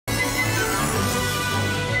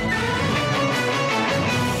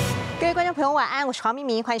众朋友晚安，我是黄明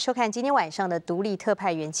明，欢迎收看今天晚上的独立特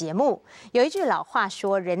派员节目。有一句老话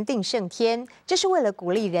说“人定胜天”，这是为了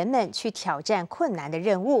鼓励人们去挑战困难的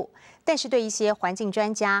任务。但是对一些环境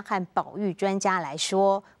专家和保育专家来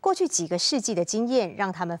说，过去几个世纪的经验让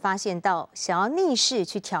他们发现到，想要逆势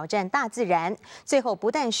去挑战大自然，最后不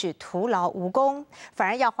但是徒劳无功，反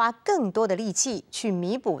而要花更多的力气去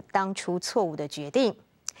弥补当初错误的决定。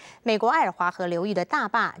美国艾尔华河流域的大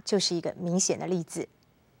坝就是一个明显的例子。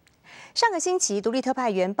上个星期，独立特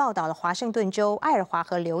派员报道了华盛顿州艾尔华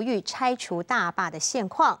河流域拆除大坝的现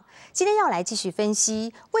况。今天要来继续分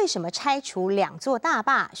析，为什么拆除2座大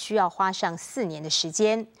坝需要花上4年的时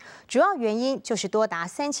间？主要原因就是多达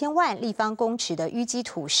3000万立方公尺的淤积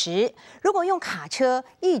土石，如果用卡车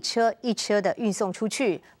一车一车的运送出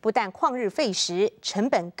去，不但旷日费时，成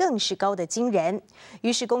本更是高得惊人。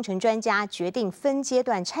于是工程专家决定分阶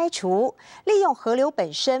段拆除，利用河流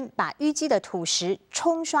本身把淤积的土石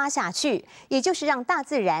冲刷下去，也就是让大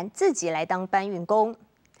自然自己来当搬运工。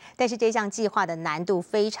但是这项计划的难度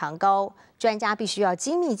非常高，专家必须要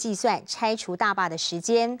精密计算拆除大坝的时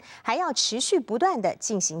间，还要持续不断地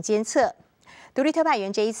进行监测。独立特派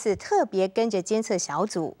员这一次特别跟着监测小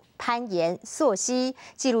组攀岩、溯溪，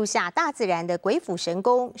记录下大自然的鬼斧神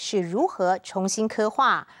工是如何重新刻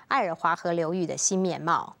画艾尔华河流域的新面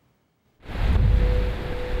貌。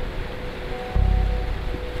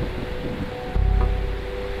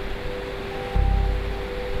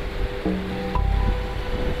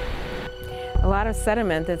A lot of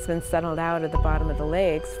sediment that's been settled out at the bottom of the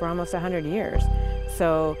lakes for almost 100 years.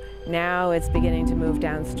 So now it's beginning to move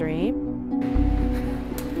downstream.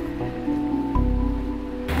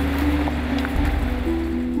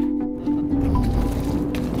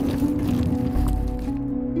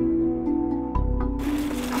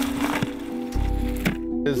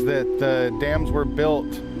 Is that the dams were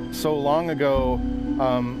built so long ago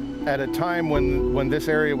at a time when this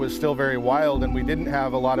area was still very wild and we didn't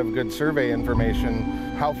have a lot of good survey information.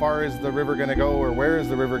 How far is the river going to go or where is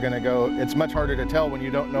the river going to go? It's much harder to tell when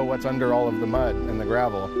you don't know what's under all of the mud and the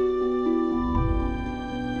gravel.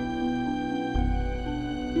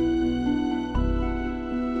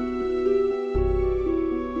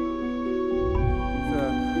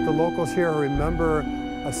 The locals here remember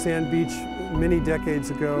a sand beach many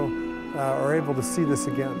decades ago are able to see this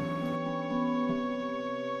again.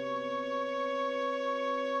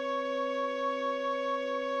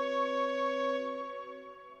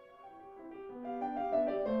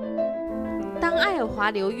 当艾尔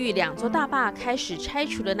华流域2座大坝开始拆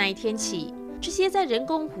除的那一天起，这些在人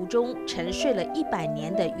工湖中沉睡了100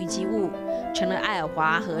年的淤积物，成了艾尔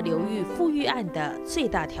华河流域复育案的最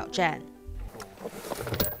大挑战。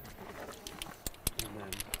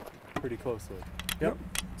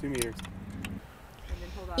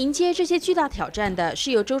迎接这些巨大挑战的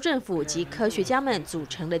是由州政府及科学家们组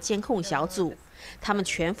成的监控小组，他们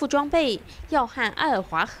全副装备，要和艾尔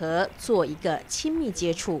华河做一个亲密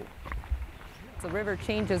接触。 The river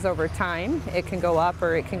changes over time. It can go up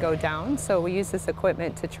or it can go down. So we use this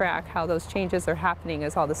equipment to track how those changes are happening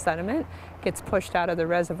as all the sediment gets pushed out of the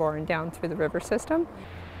reservoir and down through the river system.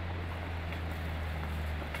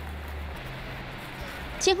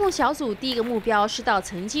 监控小组第一个目标是到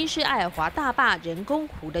曾经是艾尔华大坝人工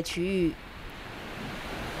湖的区域。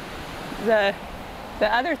The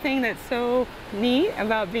other thing that's so neat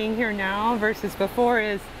about being here now versus before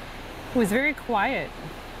is it was very quiet.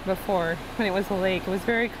 Before, when it was a lake, it was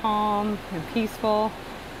very calm and peaceful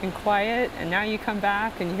and quiet. And now you come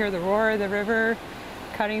back and you hear the roar of the river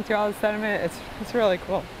cutting through all the sediment. It's really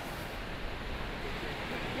cool.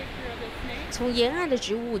 从沿岸的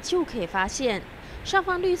植物就可以发现，上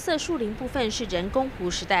方绿色树林部分是人工湖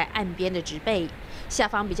时代岸边的植被，下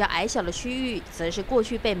方比较矮小的区域，则是过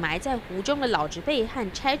去被埋在湖中的老植被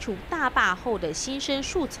和拆除大坝后的新生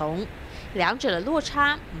树丛。 两者的落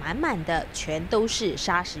差，满满的全都是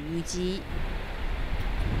砂石淤积。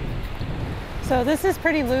So this is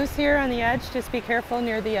pretty loose here on the edge. Just be careful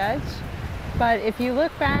near the edge. But if you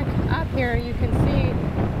look back up here, you can see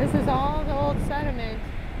this is all the old sediment.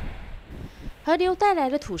 河流带来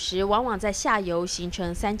的土石往往在下游形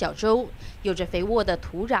成三角洲，有着肥沃的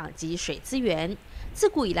土壤及水资源，自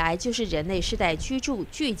古以来就是人类世代居住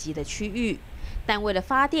聚集的区域。 但为了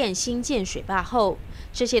发电新建水坝后，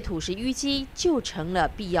这些土石淤积就成了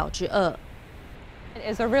必要之恶。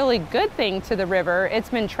 It's a really good thing to the river. It's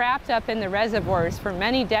been trapped up in the reservoirs for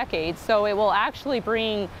many decades, so it will actually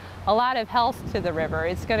bring a lot of health to the river.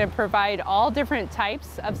 It's going to provide all different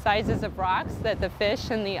types of sizes of rocks that the fish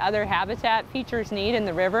and the other habitat features need in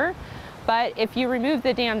the river. But if you remove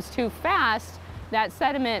the dams too fast, that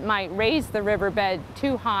sediment might raise the riverbed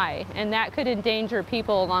too high, and that could endanger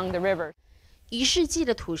people along the river. 1世纪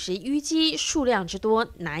的土石淤积数量之多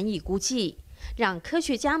难以估计，让科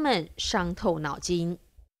学家们伤透脑筋。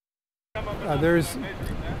There's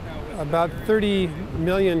about 30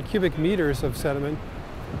 million cubic meters of sediment.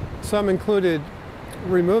 Some included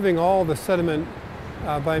removing all the sediment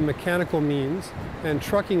by mechanical means and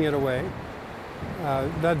trucking it away.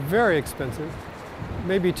 That's very expensive,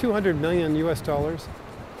 maybe $200 million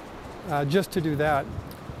just to do that.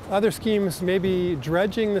 Other schemes may be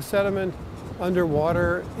dredging the sediment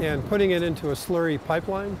underwater and putting it into a slurry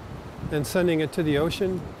pipeline and sending it to the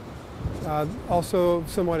ocean, also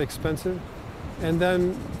somewhat expensive. And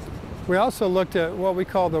then we also looked at what we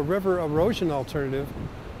call the river erosion alternative,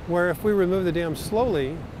 where if we remove the dam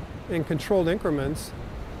slowly in controlled increments,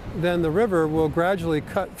 then the river will gradually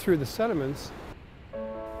cut through the sediments.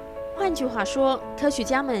 换句话说，科学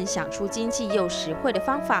家们想出经济又实惠的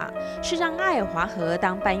方法，是让艾尔华河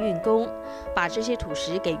当搬运工，把这些土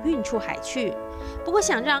石给运出海去。不过，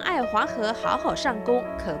想让艾尔华河好好上工，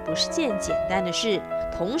可不是件简单的事，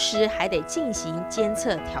同时还得进行监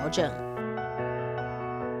测调整。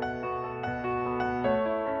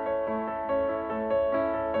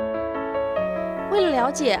为了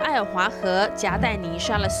了解艾尔华河夹带泥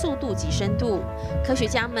沙的速度及深度，科学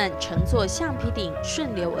家们乘坐橡皮艇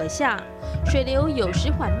顺流而下，水流有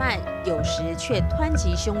时缓慢，有时却湍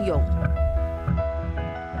急汹涌。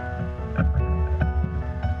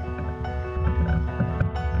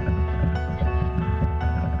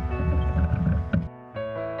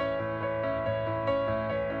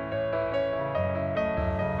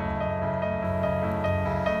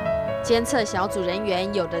监测小组人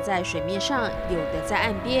员有的在水面上，有的在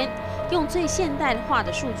岸边，用最现代化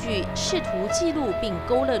的数据，试图记录并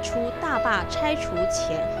勾勒出大坝拆除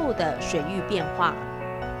前后的水域变化。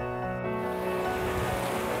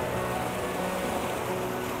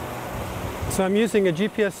So I'm using a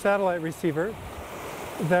GPS satellite receiver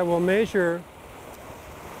that will measure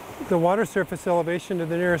the water surface elevation to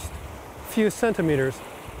the nearest few centimeters.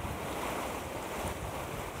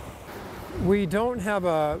 We don't have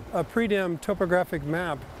a pre-dam topographic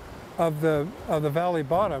map of the valley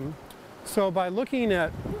bottom, so by looking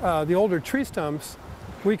at the older tree stumps,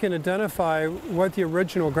 we can identify what the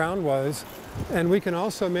original ground was, and we can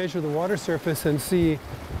also measure the water surface and see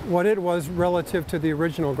what it was relative to the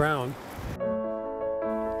original ground.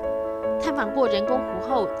 探访过人工湖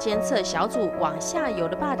后，监测小组往下游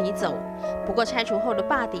的坝底走。不过拆除后的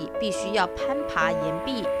坝底必须要攀爬岩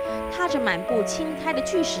壁，踏着满布青苔的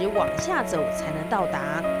巨石往下走才能到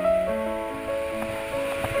达。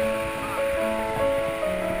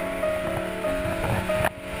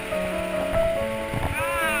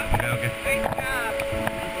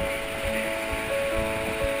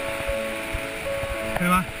可以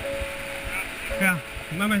吗？可以啊，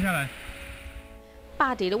你慢慢下来。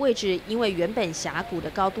坝底的位置因为原本峡谷的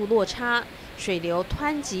高度落差，水流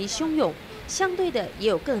湍急汹涌，相对的也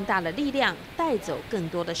有更大的力量带走更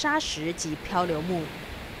多的沙石及漂流木。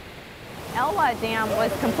Elwha Dam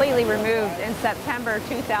was completely removed in September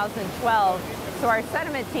 2012, so our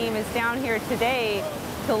sediment team is down here today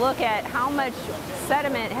to look at how much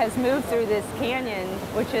sediment has moved through this canyon,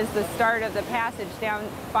 which is the start of the passage down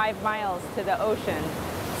 5 miles to the ocean.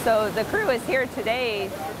 So the crew is here today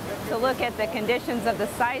to look at the conditions of the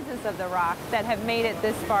sizes of the rocks that have made it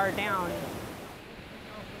this far down.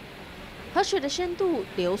 河水的深度、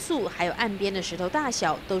流速，还有岸边的石头大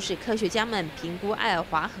小，都是科学家们评估艾尔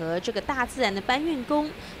华河这个大自然的搬运工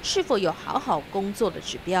是否有好好工作的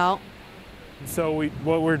指标。So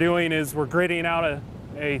what we're doing is we're gridding out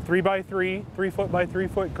a 3x3, 3 foot by 3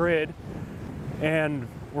 foot grid, and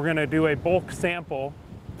we're going to do a bulk sample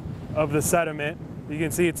of the sediment. You can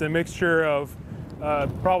see it's a mixture of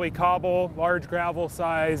probably cobble, large gravel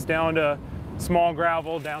size, down to small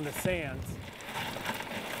gravel, down to sands.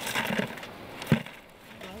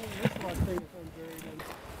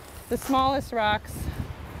 The smallest rocks,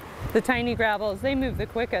 the tiny gravels, they move the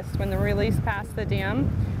quickest when they're released past the dam,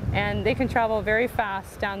 and they can travel very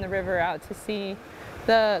fast down the river out to sea.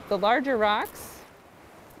 The larger rocks,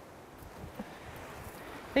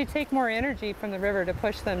 they take more energy from the river to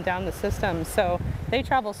push them down the system, so they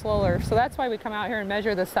travel slower. So that's why we come out here and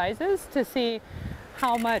measure the sizes to see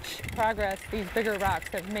how much progress these bigger rocks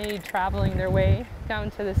have made traveling their way down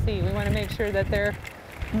to the sea. We want to make sure that they're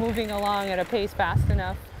moving along at a pace fast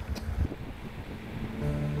enough.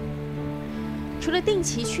 除了定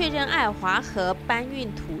期确认艾尔华河搬运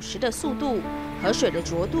土石的速度，河水的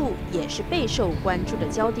浊度也是备受关注的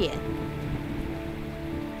焦点。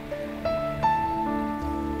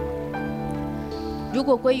如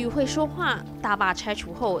果鲑鱼会说话，大坝拆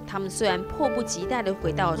除后，他们虽然迫不及待地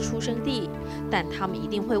回到出生地，但他们一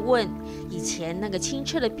定会问：以前那个清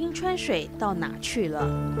澈的冰川水到哪去了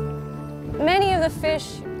 ？Many of the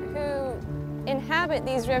fish who inhabit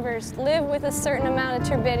these rivers live with a certain amount of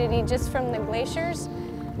turbidity just from the glaciers,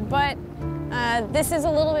 but this is a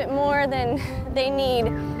little bit more than they need,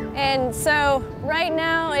 and so right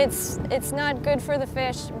now it's not good for the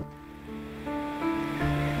fish.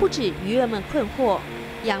 不止渔业们困惑，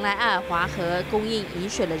仰赖艾尔华河供应饮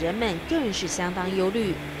水的人们更是相当忧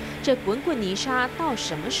虑。这滚滚泥沙到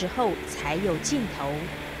什么时候才有尽头？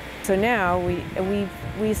 So now we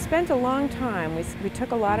spent a long time. We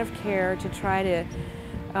took a lot of care to try to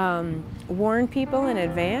warn people in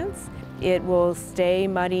advance. It will stay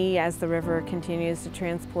muddy as the river continues to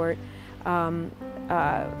transport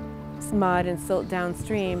mud and silt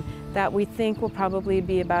downstream. That we think will probably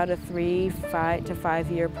be about a 3 to 5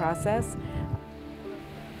 year process.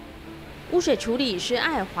 污水处理是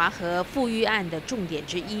艾尔华河复育案的重点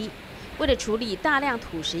之一。为了处理大量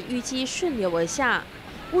土石淤积顺流而下，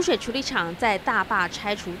污水处理厂在大坝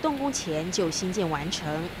拆除动工前就新建完成。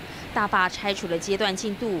大坝拆除的阶段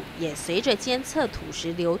进度也随着监测土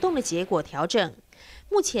石流动的结果调整。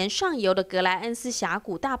目前上游的格莱恩斯峡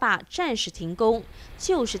谷大坝暂时停工，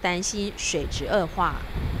就是担心水质恶化。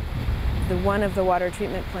 One of the water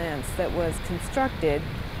treatment plants that was constructed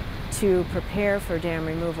to prepare for dam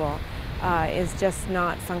removal is just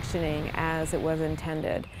not functioning as it was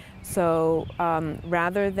intended. So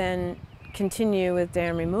rather than continue with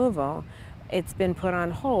dam removal, it's been put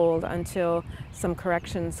on hold until some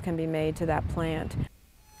corrections can be made to that plant.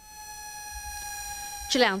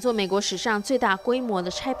 这两座美国史上最大规模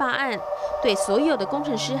的拆坝案，对所有的工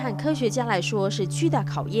程师和科学家来说是巨大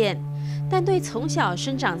考验。 但对从小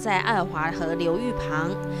生长在艾尔华河流域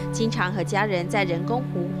旁，经常和家人在人工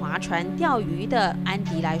湖划船钓鱼的安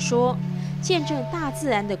迪来说，见证大自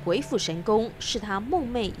然的鬼斧神工是他梦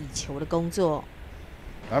寐以求的工作。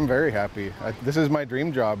I'm very happy. This is my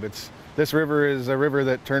dream job. This river is a river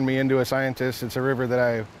that turned me into a scientist. It's a river that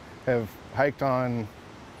I have hiked on,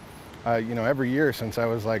 every year since I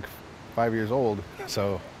was like 5 years old.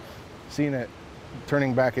 So, seeing it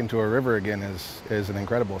turning back into a river again is an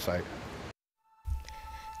incredible sight.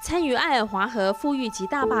 参与艾尔华河复育及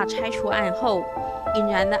大坝拆除案后，引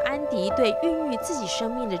燃了安迪对孕育自己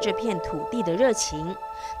生命的这片土地的热情。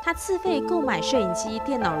他自费购买摄影机、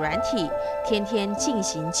电脑软体，天天进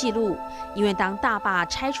行记录。因为当大坝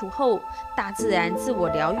拆除后，大自然自我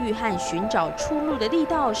疗愈和寻找出路的力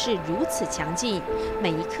道是如此强劲，每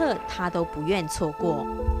一刻他都不愿错过。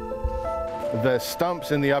 The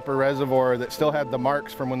stumps in the upper reservoir that still had the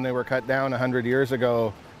marks from when they were cut down 100 years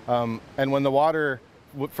ago, and when the water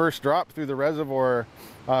first dropped through the reservoir,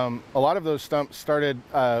 a lot of those stumps started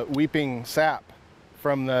weeping sap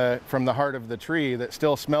from the heart of the tree that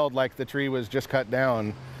still smelled like the tree was just cut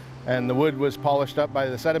down, and the wood was polished up by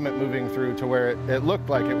the sediment moving through to where it looked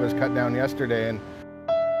like it was cut down yesterday. And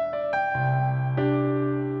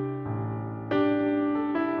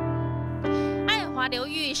流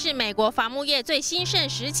域是美国伐木业最兴盛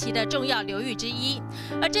时期的重要流域之一，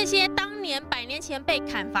而这些当年100年前被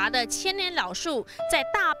砍伐的千年老树，在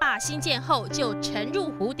大坝兴建后就沉入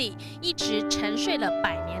湖底，一直沉睡了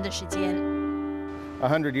100年的时间。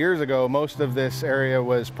100 years ago, most of this area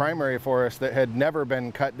was primary forest that had never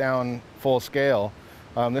been cut down full scale.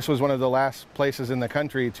 This was one of the last places in the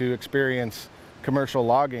country to experience commercial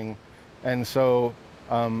logging, and so.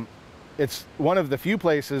 It's one of the few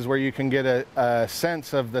places where you can get a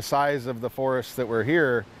sense of the size of the forests that were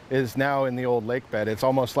here is now in the old lake bed. It's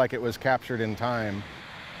almost like it was captured in time.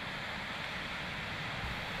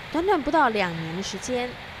 短短不到2年的时间，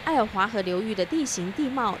艾尔华河流域的地形地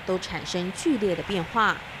貌都产生剧烈的变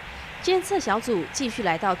化。监测小组继续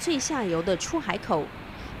来到最下游的出海口，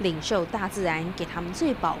领受大自然给他们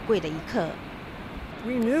最宝贵的一刻。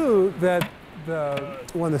We knew that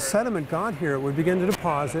when the sediment got here, it would begin to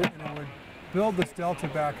deposit and it would build this delta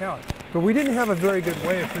back out. But we didn't have a very good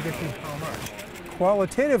way of predicting how much.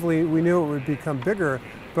 Qualitatively, we knew it would become bigger,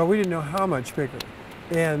 but we didn't know how much bigger.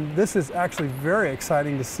 And this is actually very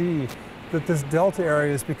exciting to see that this delta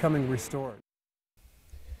area is becoming restored.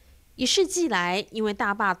 1世纪来，因为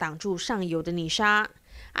大坝挡住上游的泥沙，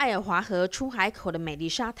艾尔华河出海口的美丽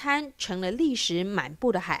沙滩成了历史满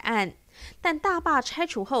布的海岸。但大坝拆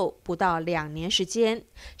除后不到2年时间，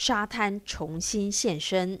沙滩重新现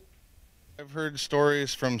身。I've heard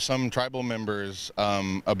stories from some tribal members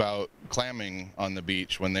about clamming on the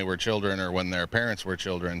beach when they were children or when their parents were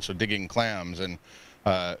children, so digging clams. And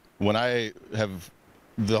when I have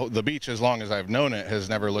the beach, as long as I've known it, has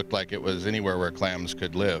never looked like it was anywhere where clams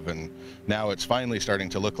could live, and now it's finally starting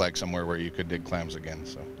to look like somewhere where you could dig clams again.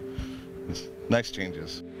 So, it's nice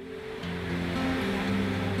changes.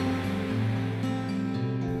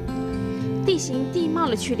 地形地貌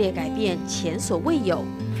的剧烈改变前所未有，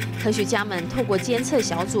科学家们透过监测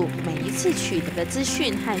小组每一次取得的资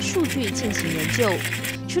讯和数据进行研究，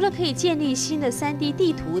除了可以建立新的3D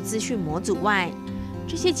地图资讯模组外，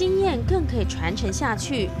这些经验更可以传承下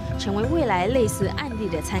去，成为未来类似案例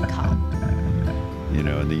的参考。You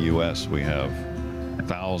know, in the U.S. we have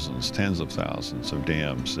thousands, tens of thousands of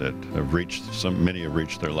dams that have reached, many have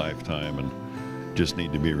reached their lifetime and just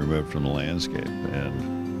need to be removed from the landscape.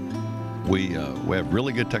 And we have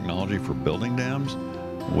really good technology for building dams.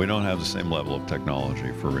 We don't have the same level of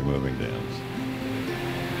technology for removing dams.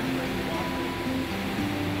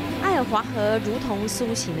 艾尔华河如同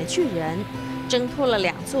苏醒的巨人，挣脱了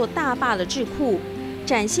2座大坝的桎梏，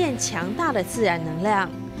展现强大的自然能量。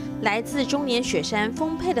来自终年雪山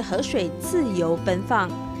丰沛的河水自由奔放，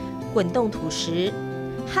滚动土石，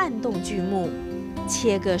撼动巨木，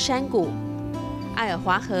切割山谷。艾尔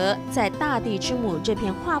华河在大地之母这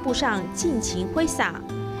片画布上尽情挥洒，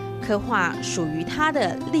刻画属于它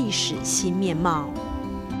的历史新面貌。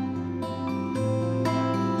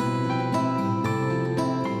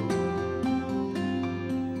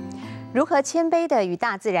如何谦卑地与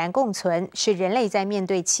大自然共存，是人类在面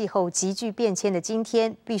对气候急剧变迁的今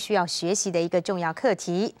天必须要学习的一个重要课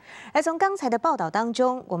题。而从刚才的报道当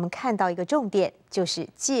中，我们看到一个重点，就是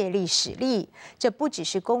借力使力。这不只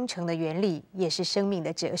是工程的原理，也是生命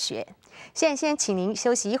的哲学。现在先请您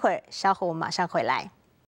休息一会儿，稍后我们马上回来。